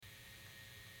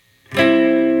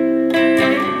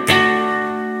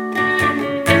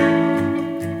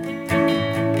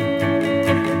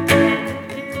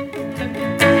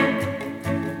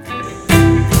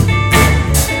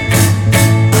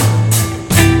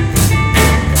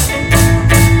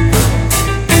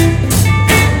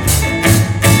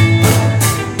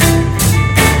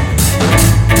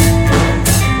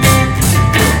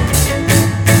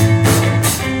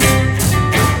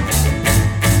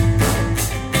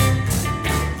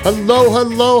Hello,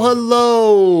 hello,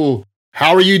 hello.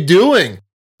 How are you doing?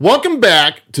 Welcome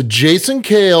back to Jason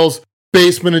Kale's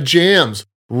Basement of Jams,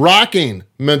 rocking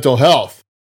mental health.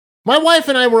 My wife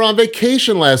and I were on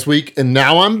vacation last week, and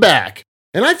now I'm back.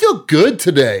 And I feel good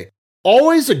today.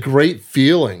 Always a great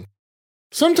feeling.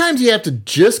 Sometimes you have to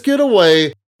just get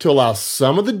away to allow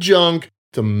some of the junk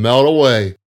to melt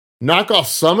away. Knock off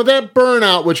some of that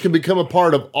burnout, which can become a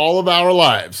part of all of our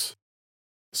lives.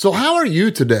 So how are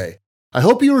you today? I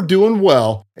hope you are doing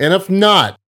well, and if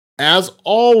not, as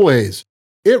always,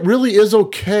 it really is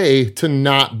okay to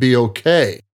not be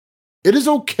okay. It is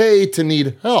okay to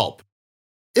need help.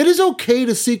 It is okay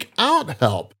to seek out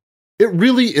help. It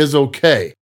really is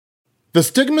okay. The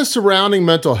stigma surrounding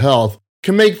mental health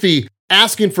can make the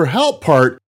asking for help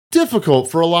part difficult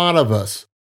for a lot of us.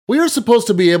 We are supposed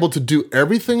to be able to do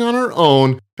everything on our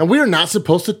own, and we are not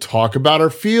supposed to talk about our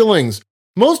feelings.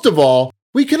 Most of all,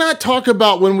 we cannot talk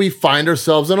about when we find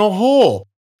ourselves in a hole,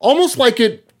 almost like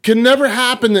it can never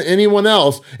happen to anyone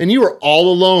else and you are all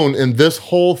alone in this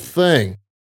whole thing.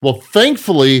 Well,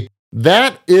 thankfully,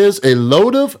 that is a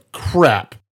load of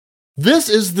crap. This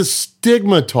is the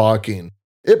stigma talking.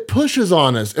 It pushes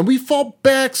on us and we fall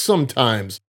back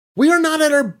sometimes. We are not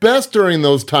at our best during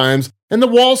those times and the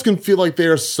walls can feel like they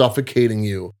are suffocating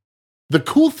you. The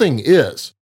cool thing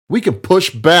is, we can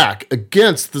push back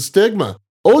against the stigma.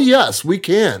 Oh yes, we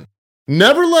can.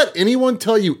 Never let anyone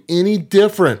tell you any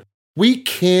different. We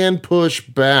can push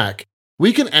back.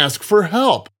 We can ask for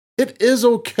help. It is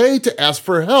okay to ask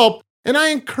for help, and I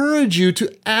encourage you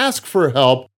to ask for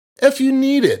help if you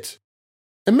need it.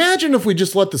 Imagine if we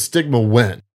just let the stigma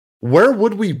win. Where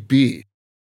would we be?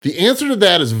 The answer to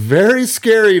that is very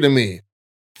scary to me.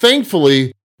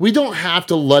 Thankfully, we don't have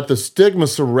to let the stigma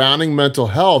surrounding mental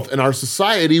health in our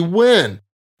society win.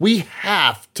 We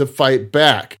have to fight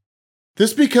back.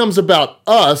 This becomes about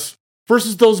us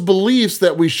versus those beliefs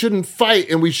that we shouldn't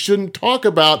fight and we shouldn't talk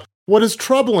about what is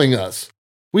troubling us.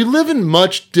 We live in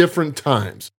much different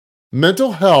times.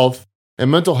 Mental health and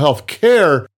mental health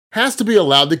care has to be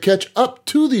allowed to catch up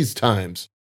to these times.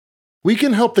 We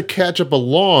can help to catch up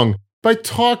along by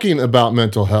talking about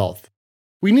mental health.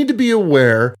 We need to be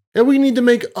aware and we need to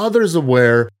make others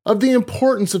aware of the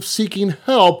importance of seeking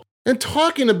help and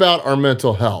talking about our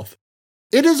mental health.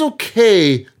 It is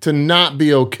okay to not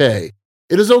be okay.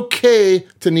 It is okay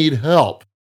to need help.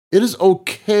 It is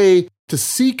okay to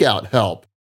seek out help.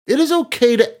 It is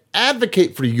okay to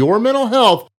advocate for your mental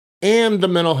health and the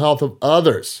mental health of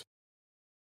others.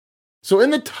 So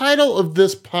in the title of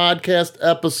this podcast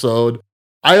episode,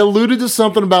 I alluded to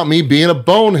something about me being a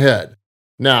bonehead.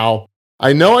 Now,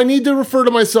 I know I need to refer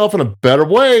to myself in a better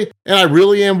way, and I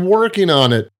really am working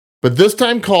on it. But this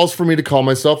time calls for me to call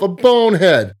myself a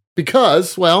bonehead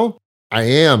because, well, I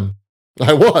am.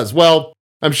 I was. Well,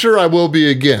 I'm sure I will be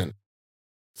again.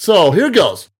 So here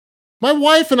goes. My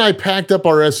wife and I packed up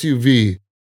our SUV.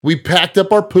 We packed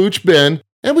up our pooch bin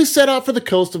and we set out for the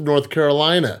coast of North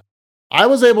Carolina. I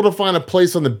was able to find a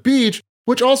place on the beach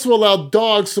which also allowed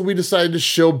dogs, so we decided to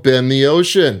show Ben the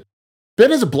ocean.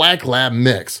 Ben is a black lab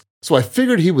mix, so I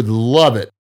figured he would love it.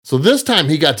 So this time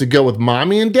he got to go with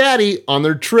mommy and daddy on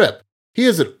their trip. He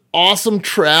is an awesome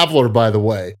traveler, by the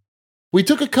way. We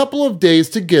took a couple of days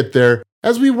to get there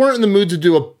as we weren't in the mood to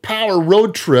do a power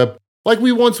road trip like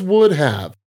we once would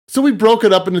have. So we broke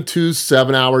it up into 2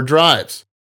 7-hour drives.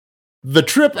 The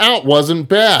trip out wasn't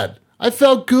bad. I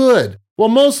felt good. Well,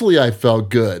 mostly I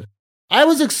felt good. I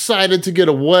was excited to get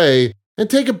away and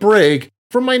take a break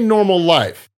from my normal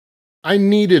life. I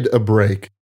needed a break.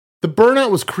 The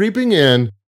burnout was creeping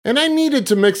in, and I needed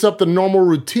to mix up the normal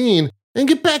routine and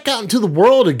get back out into the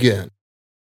world again.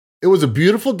 It was a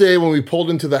beautiful day when we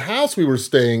pulled into the house we were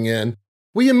staying in.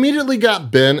 We immediately got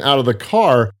Ben out of the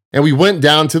car and we went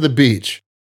down to the beach.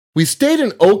 We stayed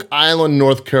in Oak Island,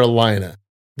 North Carolina.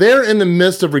 There in the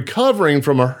midst of recovering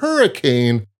from a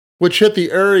hurricane which hit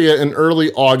the area in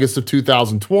early August of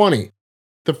 2020.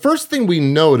 The first thing we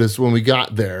noticed when we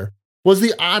got there was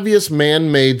the obvious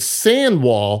man-made sand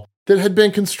wall that had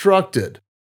been constructed.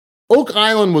 Oak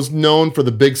Island was known for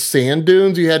the big sand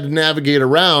dunes you had to navigate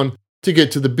around to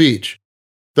get to the beach.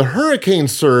 The hurricane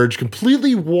surge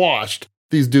completely washed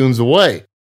these dunes away.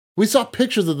 We saw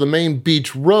pictures of the main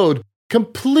beach road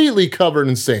completely covered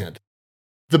in sand.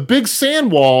 The big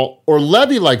sand wall, or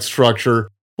levee-like structure,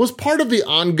 was part of the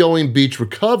ongoing beach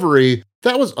recovery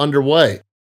that was underway.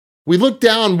 We looked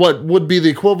down what would be the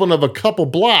equivalent of a couple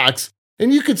blocks,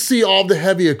 and you could see all the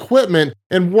heavy equipment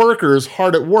and workers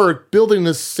hard at work building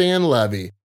this sand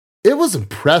levee. It was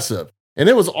impressive, and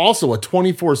it was also a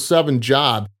 24/7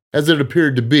 job, as it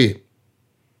appeared to be.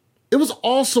 It was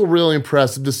also really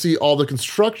impressive to see all the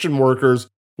construction workers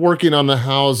working on the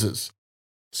houses.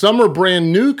 Some were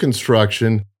brand new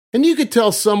construction, and you could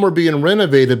tell some were being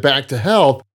renovated back to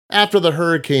health after the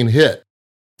hurricane hit.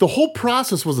 The whole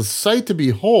process was a sight to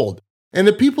behold, and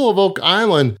the people of Oak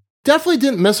Island definitely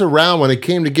didn't mess around when it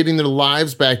came to getting their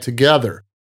lives back together.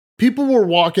 People were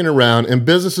walking around and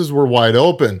businesses were wide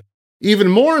open. Even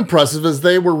more impressive is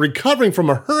they were recovering from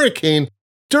a hurricane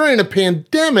during a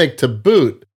pandemic to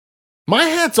boot. My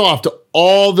hat's off to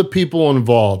all the people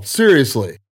involved,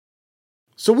 seriously.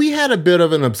 So we had a bit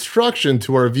of an obstruction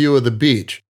to our view of the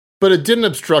beach, but it didn't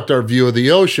obstruct our view of the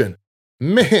ocean.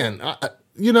 Man,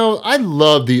 I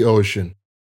love the ocean.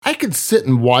 I could sit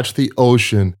and watch the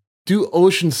ocean do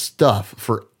ocean stuff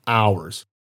for hours.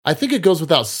 I think it goes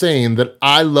without saying that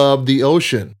I love the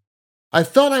ocean. I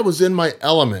felt I was in my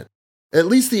element, at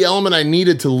least the element I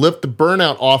needed to lift the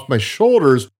burnout off my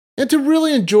shoulders and to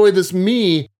really enjoy this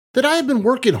me that I have been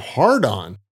working hard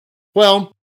on.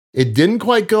 Well, it didn't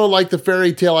quite go like the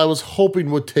fairy tale I was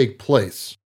hoping would take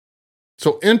place.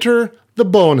 So enter the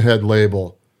Bonehead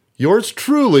label. Yours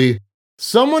truly,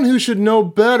 someone who should know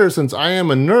better since I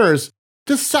am a nurse,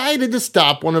 decided to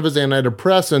stop one of his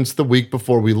antidepressants the week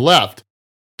before we left.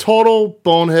 Total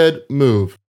bonehead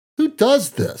move. Who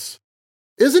does this?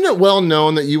 Isn't it well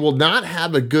known that you will not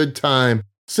have a good time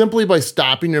simply by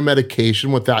stopping your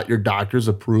medication without your doctor's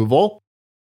approval?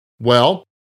 Well,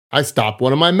 I stopped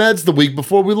one of my meds the week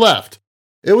before we left.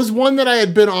 It was one that I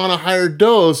had been on a higher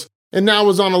dose and now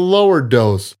was on a lower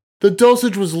dose. The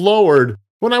dosage was lowered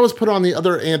when I was put on the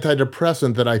other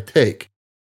antidepressant that I take.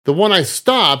 The one I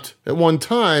stopped at one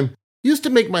time used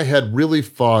to make my head really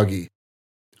foggy.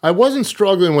 I wasn't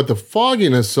struggling with the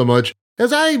fogginess so much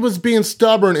as I was being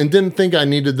stubborn and didn't think I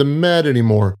needed the med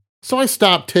anymore, so I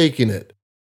stopped taking it.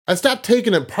 I stopped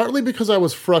taking it partly because I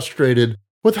was frustrated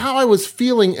with how I was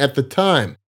feeling at the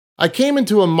time. I came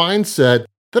into a mindset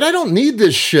that I don't need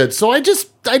this shit, so I just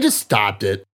stopped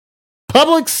it.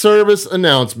 Public service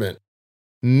announcement.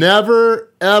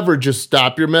 Never, ever just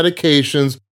stop your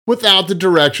medications without the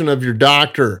direction of your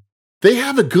doctor. They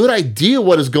have a good idea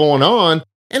what is going on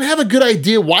and have a good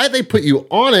idea why they put you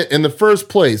on it in the first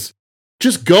place.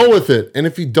 Just go with it, and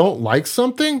if you don't like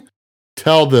something,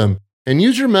 tell them and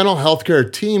use your mental health care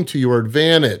team to your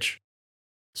advantage.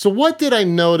 So what did I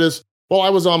notice while I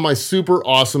was on my super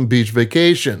awesome beach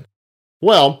vacation?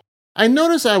 Well, I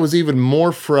noticed I was even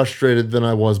more frustrated than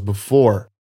I was before.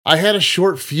 I had a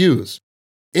short fuse.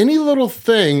 Any little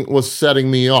thing was setting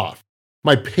me off.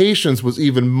 My patience was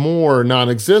even more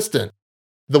non-existent.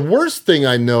 The worst thing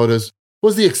I noticed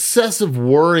was the excessive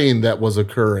worrying that was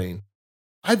occurring.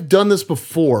 I've done this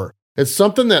before. It's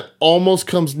something that almost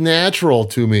comes natural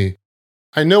to me.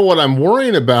 I know what I'm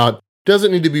worrying about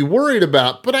doesn't need to be worried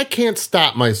about, but I can't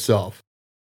stop myself.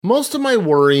 Most of my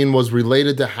worrying was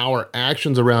related to how our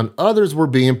actions around others were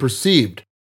being perceived.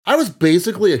 I was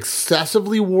basically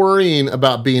excessively worrying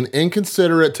about being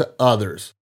inconsiderate to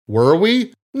others. Were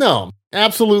we? No,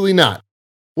 absolutely not.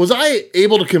 Was I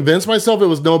able to convince myself it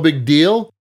was no big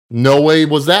deal? No way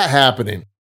was that happening.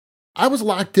 I was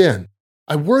locked in.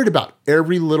 I worried about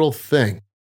every little thing.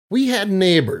 We had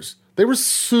neighbors. They were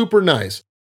super nice,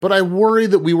 but I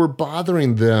worried that we were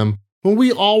bothering them when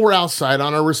we all were outside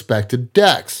on our respective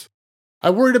decks. I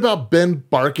worried about Ben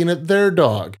barking at their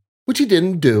dog, which he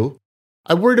didn't do.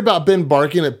 I worried about Ben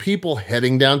barking at people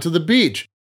heading down to the beach.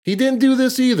 He didn't do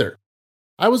this either.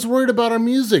 I was worried about our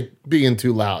music being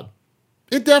too loud.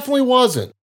 It definitely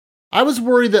wasn't. I was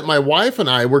worried that my wife and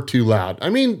I were too loud. I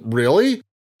mean, really?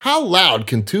 How loud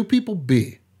can two people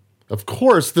be? Of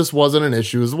course, this wasn't an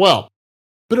issue as well,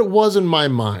 but it was in my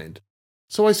mind.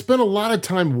 So I spent a lot of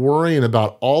time worrying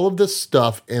about all of this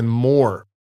stuff and more.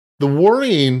 The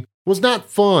worrying was not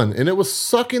fun, and it was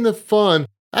sucking the fun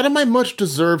out of my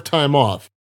much-deserved time off.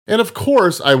 And of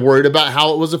course, I worried about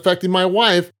how it was affecting my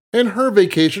wife and her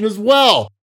vacation as well.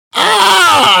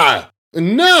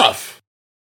 Enough!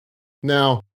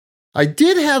 Now, I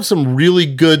did have some really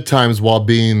good times while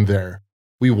being there.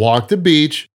 We walked the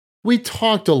beach, we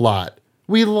talked a lot,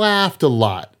 we laughed a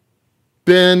lot.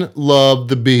 Ben loved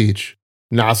the beach.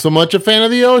 Not so much a fan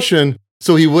of the ocean,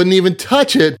 so he wouldn't even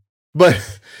touch it,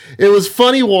 but it was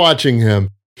funny watching him.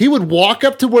 He would walk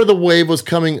up to where the wave was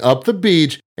coming up the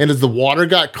beach, and as the water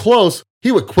got close,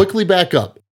 he would quickly back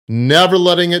up, never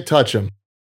letting it touch him.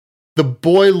 The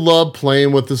boy loved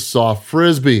playing with the soft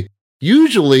frisbee.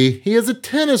 Usually, he is a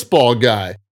tennis ball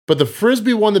guy, but the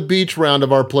frisbee won the beach round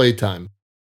of our playtime.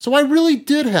 So I really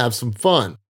did have some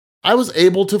fun. I was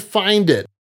able to find it.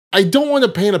 I don't want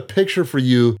to paint a picture for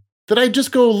you that I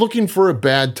just go looking for a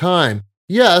bad time.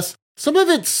 Yes, some of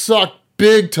it sucked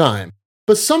big time,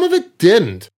 but some of it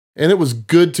didn't, and it was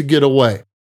good to get away.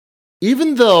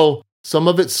 Even though some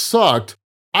of it sucked,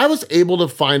 I was able to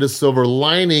find a silver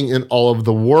lining in all of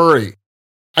the worry.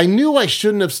 I knew I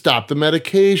shouldn't have stopped the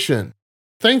medication.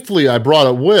 Thankfully, I brought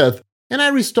it with, and I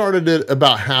restarted it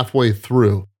about halfway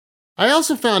through. I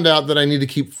also found out that I need to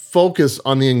keep focus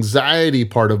on the anxiety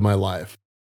part of my life.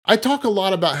 I talk a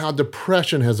lot about how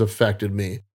depression has affected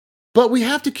me, but we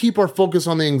have to keep our focus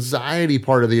on the anxiety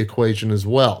part of the equation as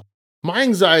well. My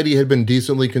anxiety had been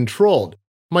decently controlled.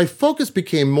 My focus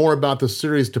became more about the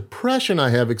serious depression I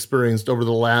have experienced over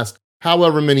the last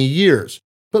however many years,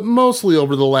 but mostly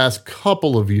over the last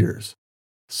couple of years.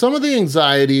 Some of the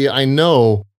anxiety I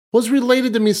know was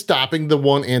related to me stopping the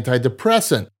one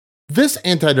antidepressant. This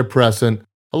antidepressant,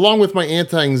 along with my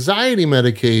anti-anxiety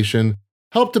medication,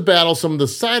 helped to battle some of the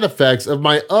side effects of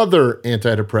my other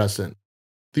antidepressant.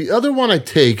 The other one I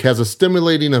take has a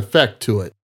stimulating effect to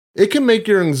it. It can make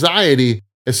your anxiety,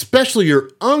 especially your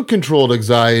uncontrolled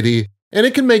anxiety, and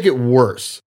it can make it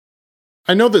worse.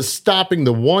 I know that stopping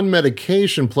the one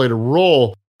medication played a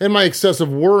role in my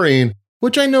excessive worrying,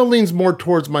 which I know leans more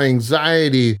towards my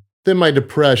anxiety than my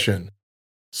depression.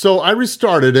 So I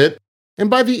restarted it, and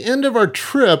by the end of our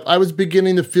trip, I was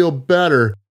beginning to feel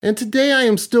better, and today I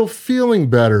am still feeling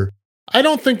better. I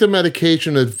don't think the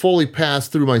medication had fully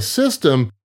passed through my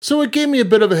system, so it gave me a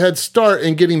bit of a head start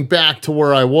in getting back to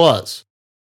where I was.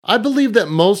 I believe that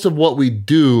most of what we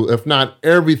do, if not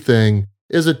everything,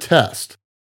 is a test.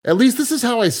 At least this is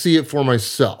how I see it for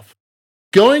myself.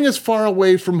 Going as far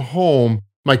away from home,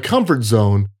 my comfort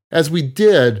zone, as we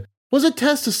did, was a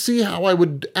test to see how I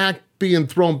would act being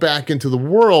thrown back into the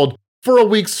world for a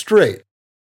week straight.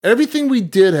 Everything we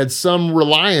did had some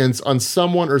reliance on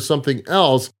someone or something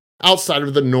else outside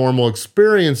of the normal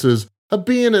experiences of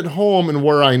being at home and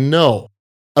where I know.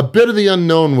 A bit of the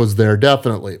unknown was there,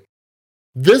 definitely.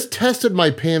 This tested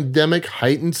my pandemic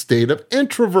heightened state of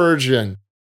introversion.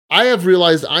 I have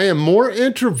realized I am more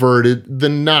introverted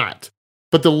than not,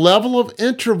 but the level of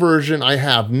introversion I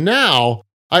have now,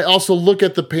 I also look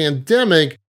at the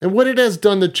pandemic and what it has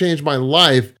done to change my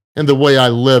life and the way I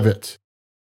live it.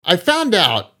 I found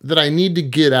out that I need to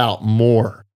get out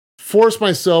more, force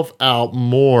myself out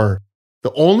more.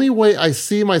 The only way I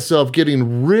see myself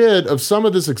getting rid of some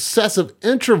of this excessive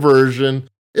introversion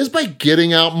is by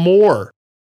getting out more.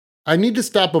 I need to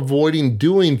stop avoiding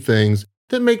doing things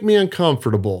that make me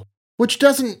uncomfortable, which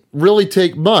doesn't really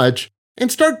take much,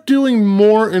 and start doing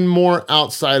more and more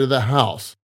outside of the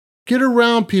house. Get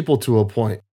around people to a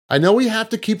point. I know we have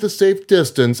to keep the safe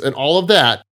distance and all of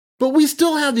that, but we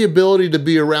still have the ability to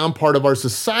be around part of our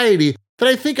society that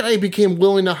I think I became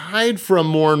willing to hide from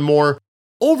more and more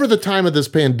over the time of this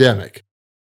pandemic.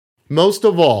 Most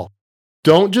of all,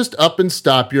 don't just up and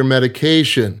stop your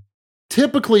medication.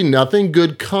 Typically, nothing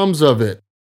good comes of it,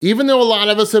 even though a lot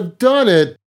of us have done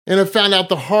it and have found out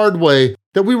the hard way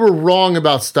that we were wrong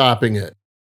about stopping it.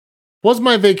 Was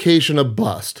my vacation a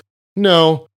bust?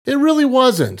 No, it really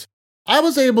wasn't. I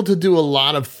was able to do a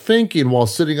lot of thinking while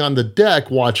sitting on the deck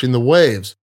watching the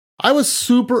waves. I was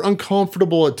super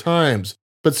uncomfortable at times,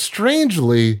 but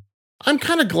strangely, I'm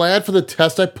kind of glad for the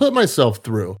test I put myself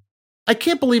through. I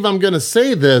can't believe I'm going to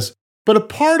say this, but a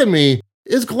part of me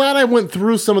is glad I went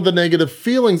through some of the negative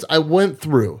feelings I went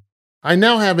through. I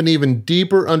now have an even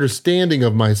deeper understanding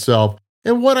of myself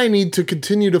and what I need to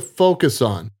continue to focus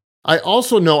on. I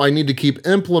also know I need to keep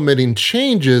implementing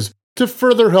changes to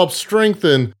further help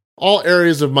strengthen all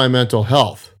areas of my mental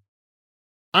health.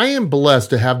 I am blessed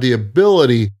to have the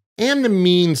ability and the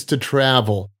means to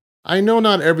travel. I know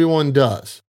not everyone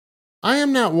does. I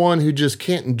am not one who just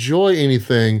can't enjoy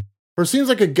anything or seems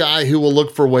like a guy who will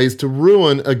look for ways to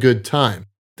ruin a good time.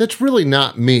 That's really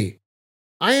not me.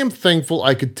 I am thankful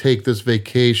I could take this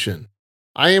vacation.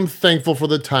 I am thankful for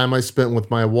the time I spent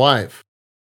with my wife.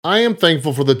 I am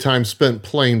thankful for the time spent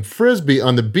playing frisbee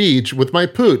on the beach with my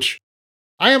pooch.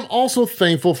 I am also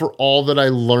thankful for all that I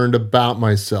learned about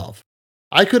myself.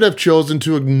 I could have chosen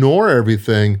to ignore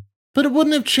everything, but it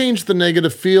wouldn't have changed the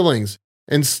negative feelings.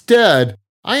 Instead,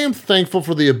 I am thankful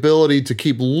for the ability to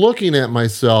keep looking at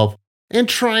myself and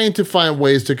trying to find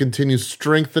ways to continue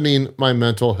strengthening my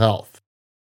mental health.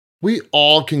 We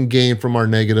all can gain from our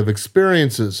negative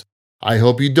experiences. I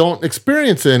hope you don't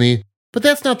experience any, but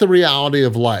that's not the reality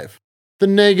of life. The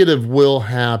negative will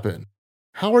happen.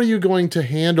 How are you going to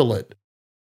handle it?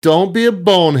 Don't be a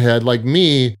bonehead like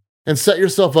me and set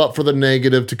yourself up for the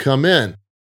negative to come in,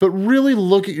 but really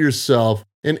look at yourself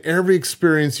in every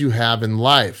experience you have in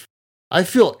life. I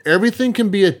feel everything can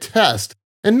be a test,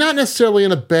 and not necessarily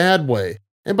in a bad way.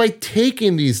 And by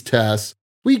taking these tests,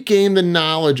 we gain the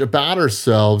knowledge about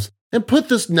ourselves and put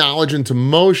this knowledge into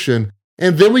motion,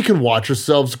 and then we can watch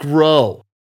ourselves grow.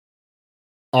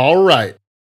 All right,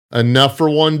 enough for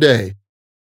one day.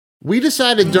 We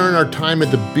decided during our time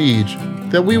at the beach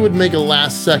that we would make a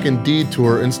last-second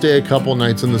detour and stay a couple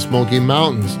nights in the Smoky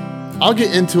Mountains. I'll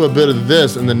get into a bit of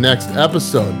this in the next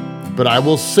episode, but I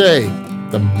will say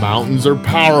the mountains are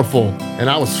powerful, and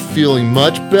I was feeling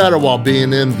much better while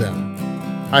being in them.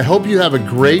 I hope you have a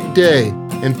great day,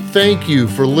 and thank you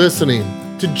for listening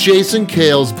to Jason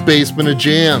Kale's Basement of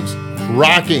Jams,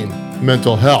 rocking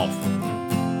mental health.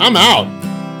 I'm out.